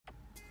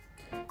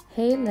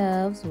Hey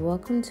loves,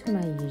 welcome to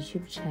my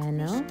YouTube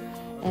channel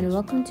and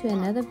welcome to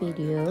another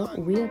video.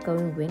 We are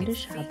going window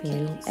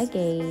shopping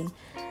again,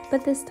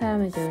 but this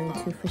time we're going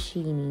to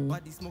Foschini.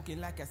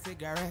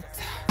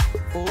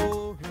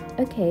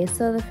 Okay,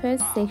 so the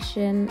first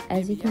section,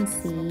 as you can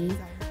see,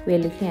 we're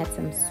looking at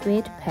some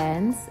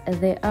sweatpants.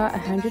 They are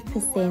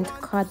 100%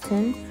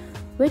 cotton,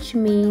 which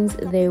means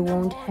they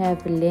won't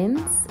have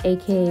lengths,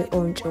 aka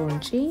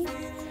onchonchi,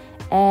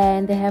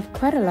 and they have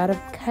quite a lot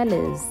of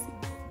colors.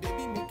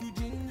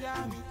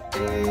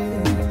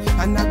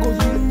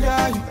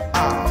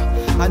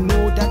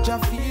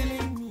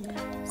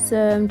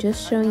 So I'm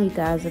just showing you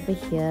guys over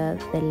here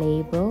the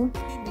label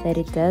that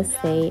it does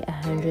say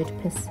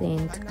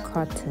 100%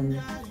 cotton,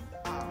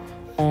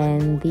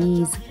 and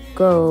these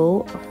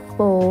go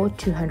for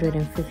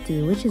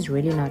 250, which is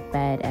really not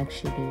bad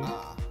actually.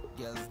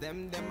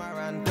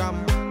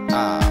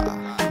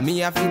 Me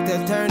have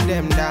to turn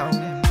them down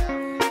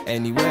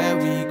anywhere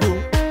we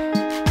go.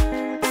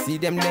 See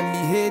them be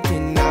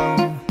hating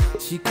now.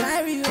 She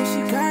carry you,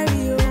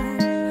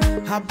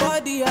 her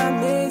body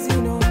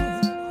amazing, oh.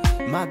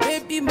 My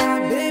baby, oh.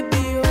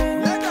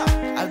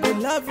 I will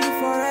love you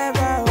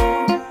forever,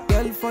 oh.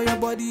 Girl, for your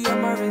body,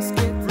 I'ma risk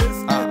it.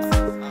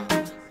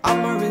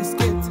 I'ma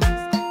risk it.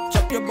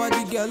 Chop your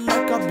body, girl,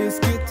 like a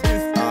biscuit.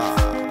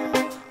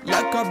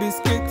 Like a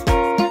biscuit.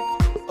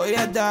 Oh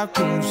yeah, that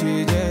come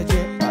she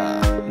jeje.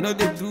 No,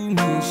 they do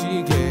me,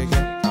 she get.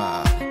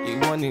 You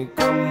want it,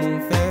 come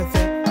move, fair.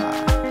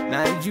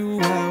 Now you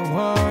I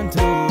want to.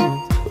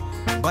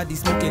 Body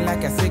smoking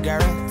like a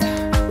cigarette.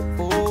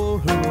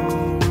 Oh,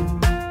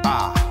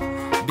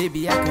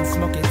 baby, I can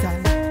smoke it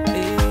all.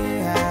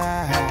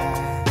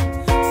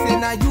 Say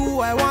now you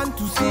I want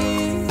to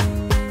see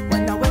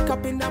when I wake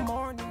up in the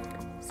morning.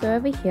 So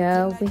over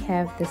here we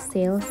have the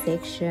sale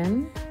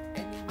section,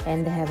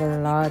 and they have a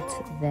lot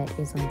that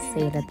is on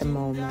sale at the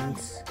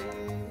moment.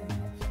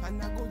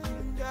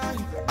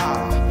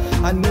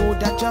 I know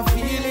that you're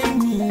feeling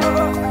me,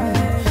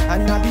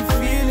 and I be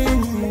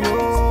feeling you,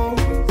 oh.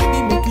 Baby,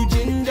 make you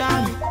ginger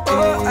me,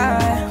 oh,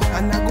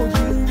 and I go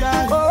ginger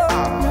you.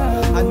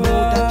 I know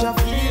that you're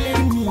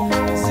feeling me,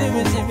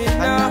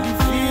 and I be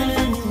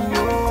feeling you,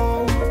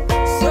 oh.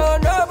 So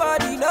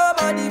nobody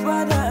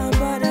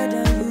better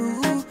than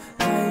you,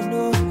 I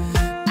know.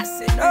 I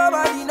said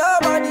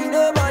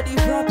nobody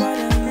proper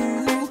than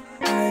you,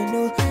 I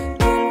know.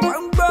 Then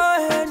one boy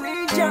and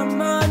reach your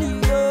money,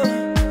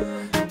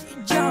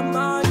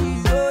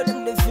 them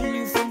they feel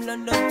you from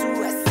London to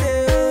SA.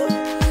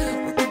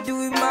 We could do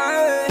it my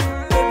way,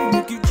 baby,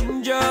 make you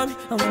ginger me.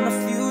 I wanna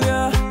feel ya.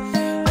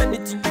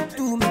 Anything you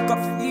do, make I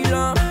feel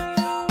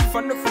If I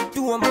never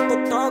do, I'ma go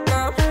talk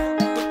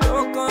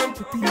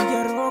baby,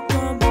 get rock on.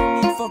 No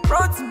need for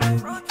protein,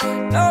 baby.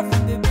 Love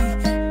you, baby.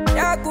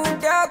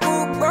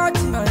 Dagu,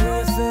 party.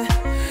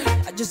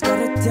 I just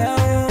gotta tell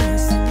you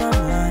what's in my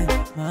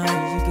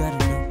mind, you gotta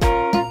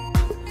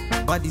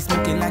know. Body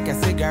smoking like a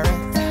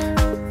cigarette.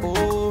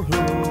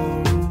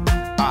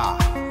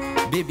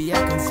 Baby, I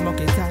can smoke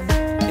it all.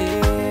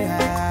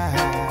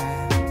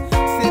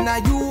 Say now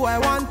you I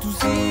want to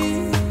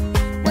see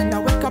when I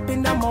wake up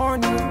in the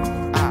morning.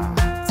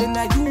 Say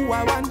now you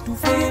I want to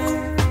feel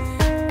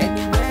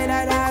anywhere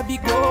that I be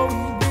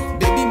going.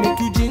 Baby, make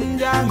you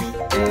ginger me,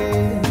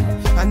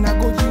 and I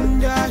go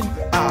ginger you.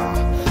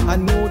 I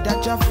know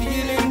that you're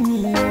feeling me,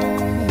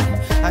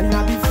 and I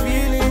be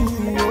feeling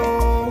you,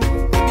 oh.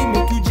 Baby,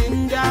 make you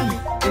ginger me,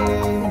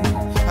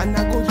 and I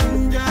go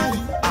ginger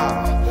you.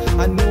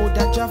 I know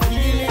that you're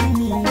feeling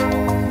me,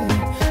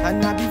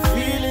 and I be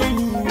feeling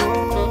you,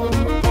 oh.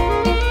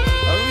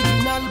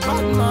 Original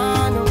bad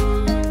man,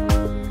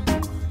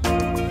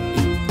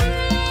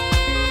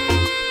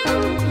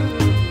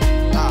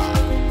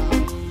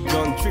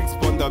 John Tricks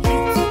on the beat.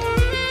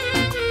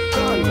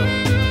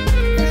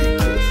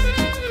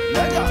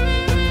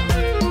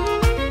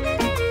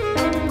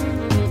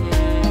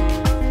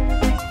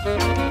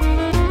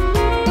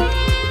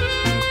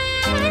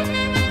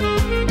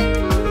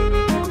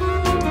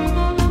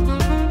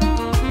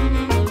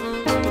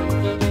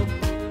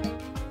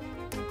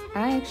 I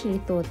actually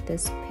thought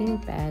this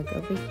pink bag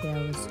over here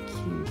was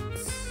cute.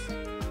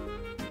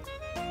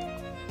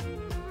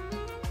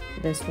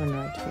 This one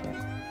right here.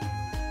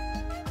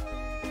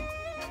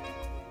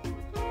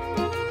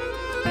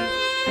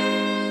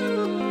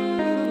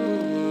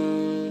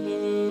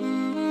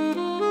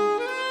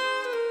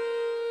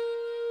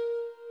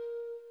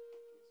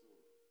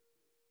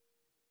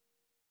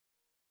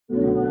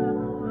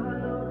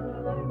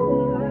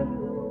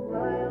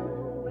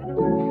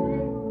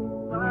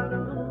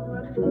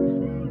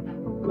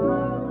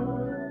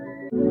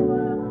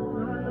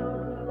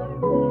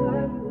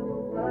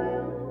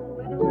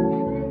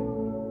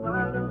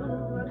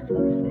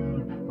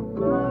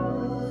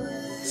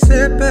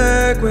 Sit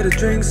back where the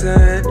drinks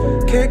at.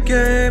 Kick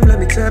game, let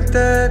me tap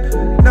that.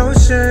 No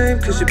shame,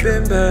 cause you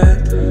been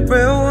bad.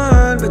 Real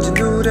one, but you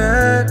knew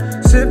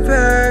that. Sit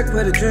back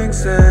where the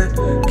drinks at.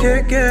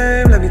 Kick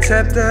game, let me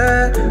tap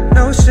that.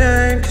 No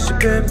shame, cause you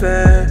been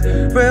bad.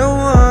 Real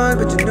one,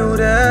 but you knew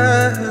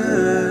that.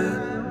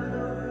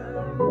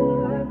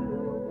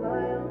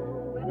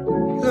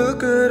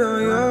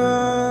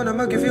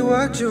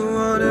 what you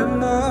want and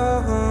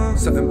more.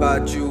 Something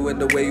about you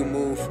and the way you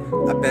move,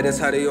 I bet it's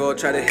how they all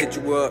try to hit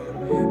you up.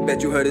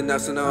 Bet you heard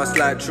enough, so now I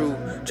slide through.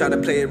 Trying to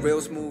play it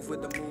real smooth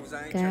with the moves.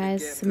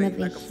 Guys, some of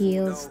the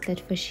heels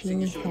that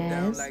Foschini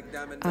has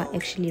are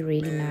actually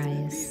really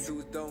nice.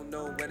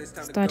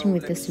 Starting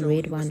with this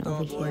red one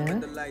over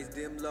here.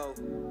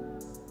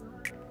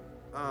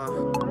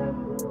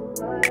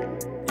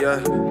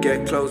 Yeah,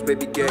 get close,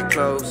 baby, get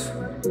close.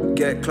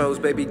 Get close,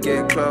 baby,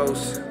 get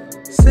close.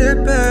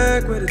 Sit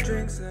back where the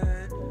drinks at.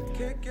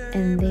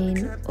 And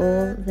then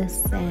all the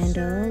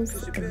sandals,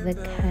 the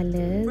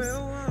colors,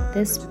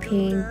 this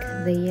pink,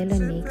 the yellow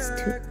next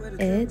to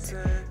it.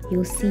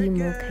 You'll see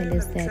more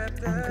colors that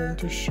I'm going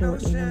to show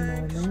in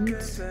a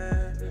moment.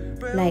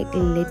 Like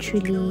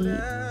literally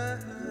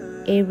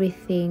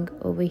everything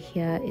over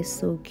here is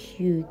so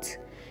cute.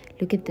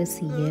 Look at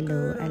this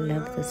yellow. I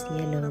love this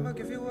yellow.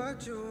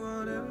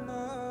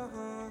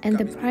 And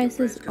the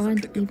prices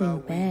aren't even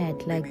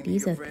bad. Like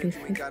these are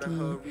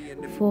 $350,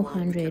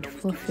 $400,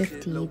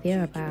 $450,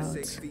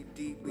 thereabouts.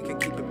 We can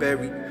keep it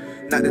buried.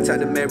 Not the type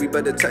to marry,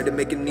 but the type to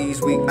make your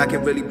knees weak. I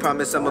can really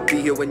promise I'ma be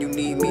here when you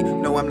need me.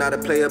 No, I'm not a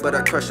player, but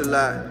I crush a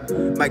lot.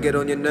 Might get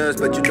on your nerves,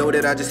 but you know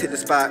that I just hit the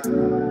spot.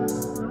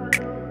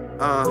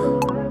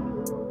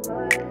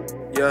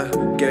 Yeah,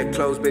 get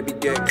close, baby,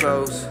 get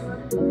close.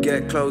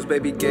 Get close,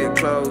 baby, get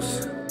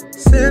close.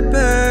 Sit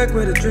back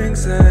where the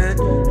drinks at.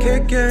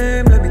 Kick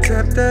game, let me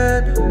tap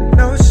that.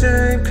 No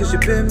shame, cause you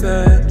been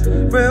bad.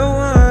 Real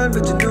one,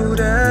 but you knew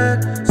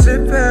that.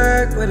 Sit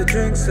back where the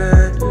drinks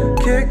at.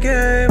 Kick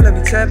game, let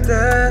me tap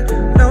that.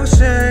 No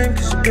shame,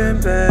 cause you been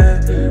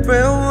bad.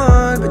 Real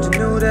one, but you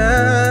knew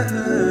that.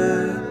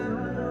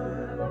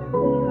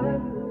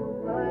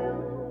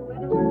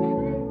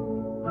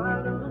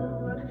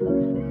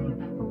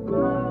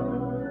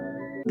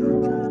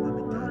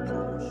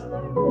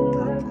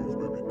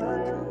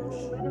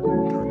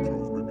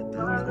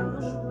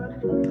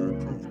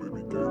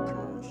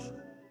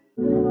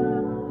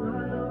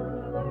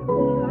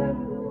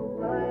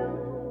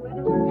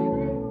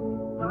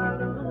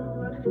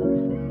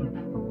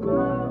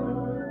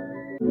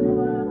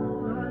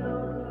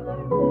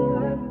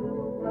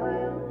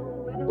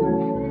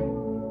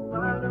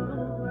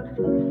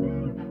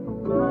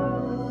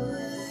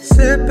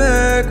 Sit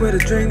back where the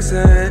drinks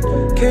at.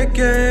 Kick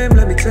game,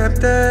 let me tap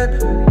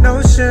that.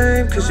 No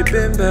shame, cause you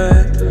been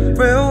bad.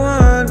 Real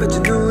one, but you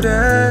knew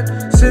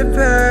that. Sit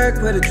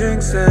back where the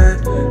drinks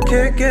at.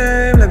 Kick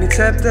game, let me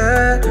tap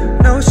that.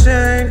 No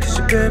shame, cause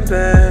you been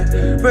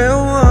bad.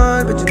 Real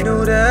one, but you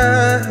knew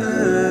that.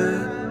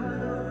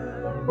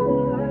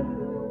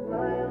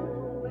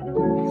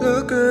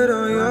 Look good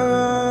on your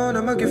own,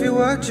 I'ma give you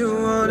what you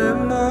want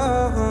and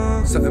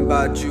more. Something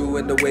about you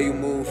and the way you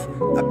move,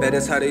 I bet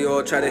it's how they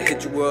all try to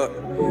hit you up.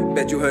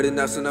 Bet you heard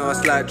enough, so now I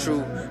slide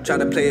through. Trying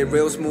to play it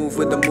real smooth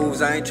with the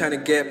moves, I ain't trying to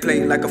get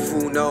played like a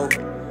fool, no.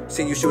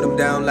 Seen you shoot them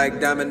down like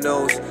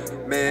dominoes.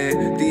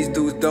 Man, these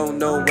dudes don't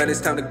know when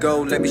it's time to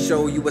go. Let me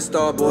show you a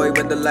star, boy,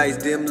 when the lights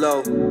dim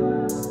low.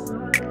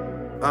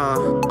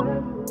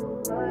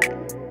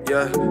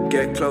 Yeah,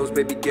 get close,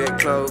 baby, get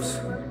close.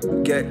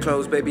 Get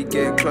close, baby,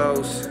 get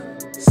close.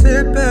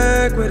 Sit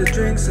back where the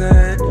drinks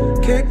at.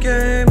 Kick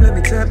game, let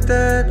me tap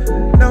that.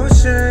 No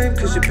shame,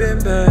 cause you been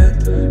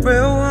bad.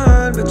 Real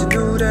one, but you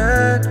knew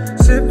that.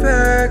 Sit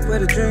back where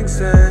the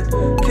drinks at.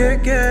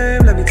 Kick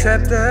game, let me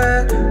tap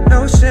that.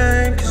 No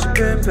shame, cause you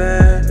been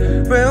bad.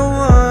 Real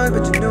one,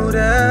 but you knew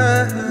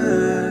that.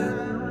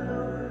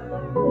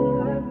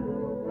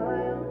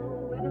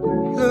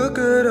 Look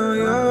good on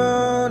your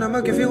own,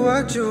 I'ma give you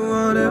what you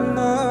want and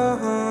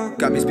more.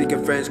 Got me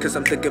speaking French cause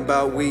I'm thinking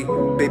about we.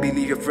 Baby,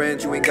 leave your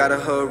friends, you ain't gotta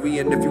hurry.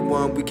 And if you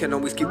want, we can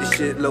always keep the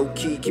shit low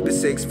key. Keep it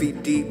 6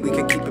 feet deep, we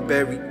can keep it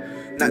buried.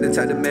 Not the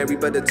type to marry,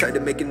 but the type to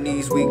make your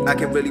knees weak. I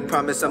can really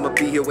promise I'ma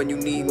be here when you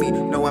need me.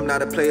 No, I'm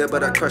not a player,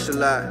 but I crush a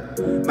lot.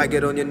 Might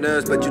get on your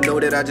nerves, but you know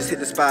that I just hit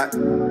the spot.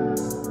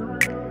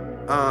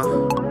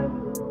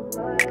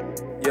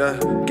 Yeah,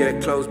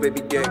 get close,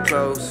 baby, get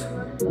close.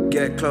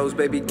 Get close,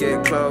 baby,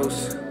 get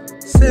close.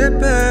 Sit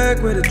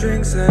back where the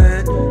drinks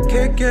at.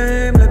 Kick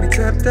game, let me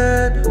tap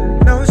that.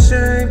 No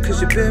shame,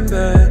 cause you been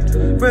bad.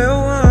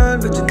 Real one,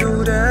 but you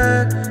knew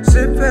that.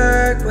 Sit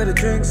back where the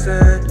drinks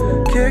at.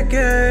 Kick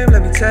game,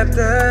 let me tap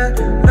that.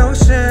 No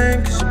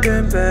shame, cause you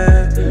been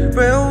bad.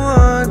 Real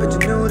one, but you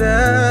knew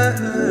that.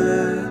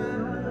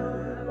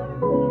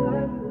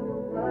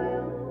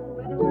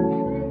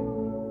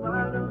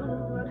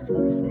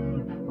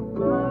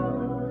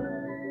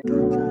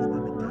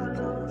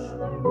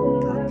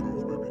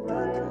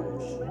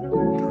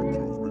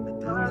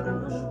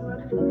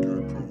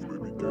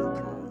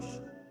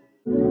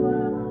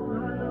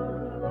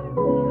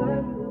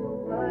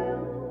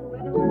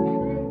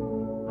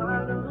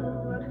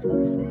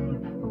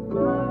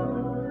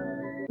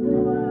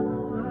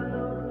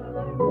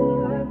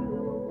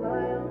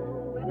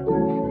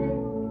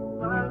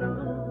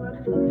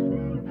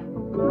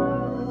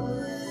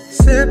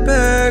 Sit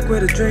back where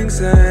where the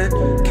drinks at?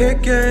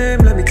 Kick game,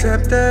 let me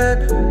tap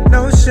that.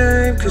 No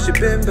shame, cause you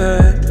been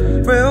bad.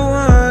 Real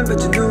one, but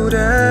you knew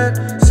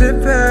that.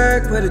 Sit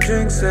back, where the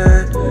drinks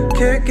at?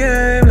 Kick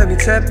game, let me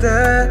tap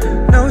that.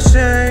 No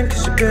shame,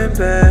 cause you been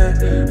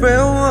bad.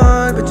 Real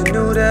one, but you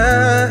knew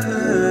that.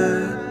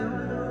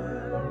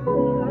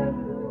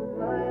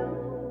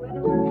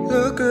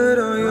 Look good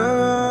on your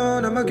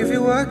own, I'ma give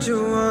you what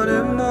you want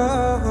and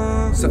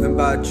more. Something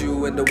about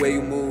you and the way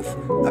you move,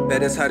 I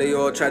bet that's how they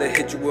all try to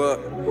hit you up.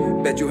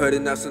 Bet you heard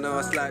enough, so now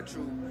I slide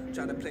through.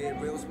 Tryna play it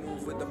real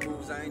smooth with the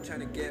moves, I ain't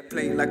tryna get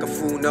played like a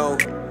fool, no.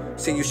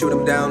 Seen you shoot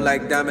them down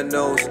like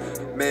dominoes.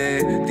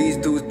 Man, these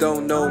dudes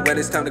don't know when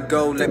it's time to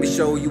go. Let me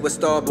show you a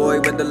star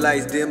boy when the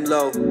lights dim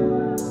low.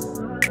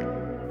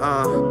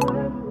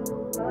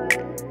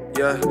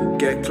 Yeah,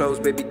 get close,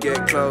 baby,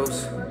 get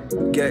close.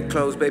 Get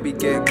close, baby,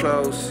 get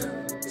close.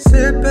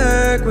 Sit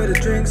back where the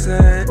drinks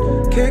at.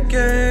 Kick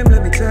game,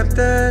 let me tap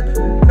that.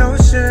 No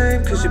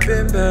shame, cause you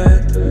been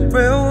bad.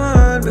 Real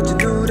one, but you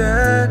knew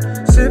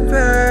that. Sit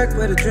back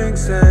where the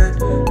drinks at.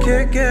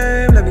 Kick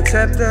game, let me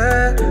tap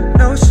that.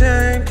 No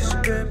shame, cause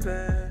you been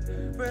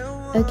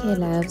bad. Okay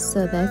loves,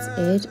 so that's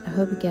it. I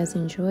hope you guys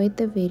enjoyed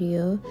the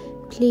video.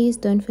 Please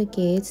don't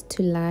forget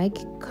to like,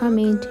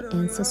 comment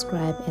and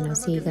subscribe, and I'll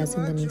see you guys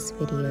in the next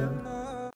video.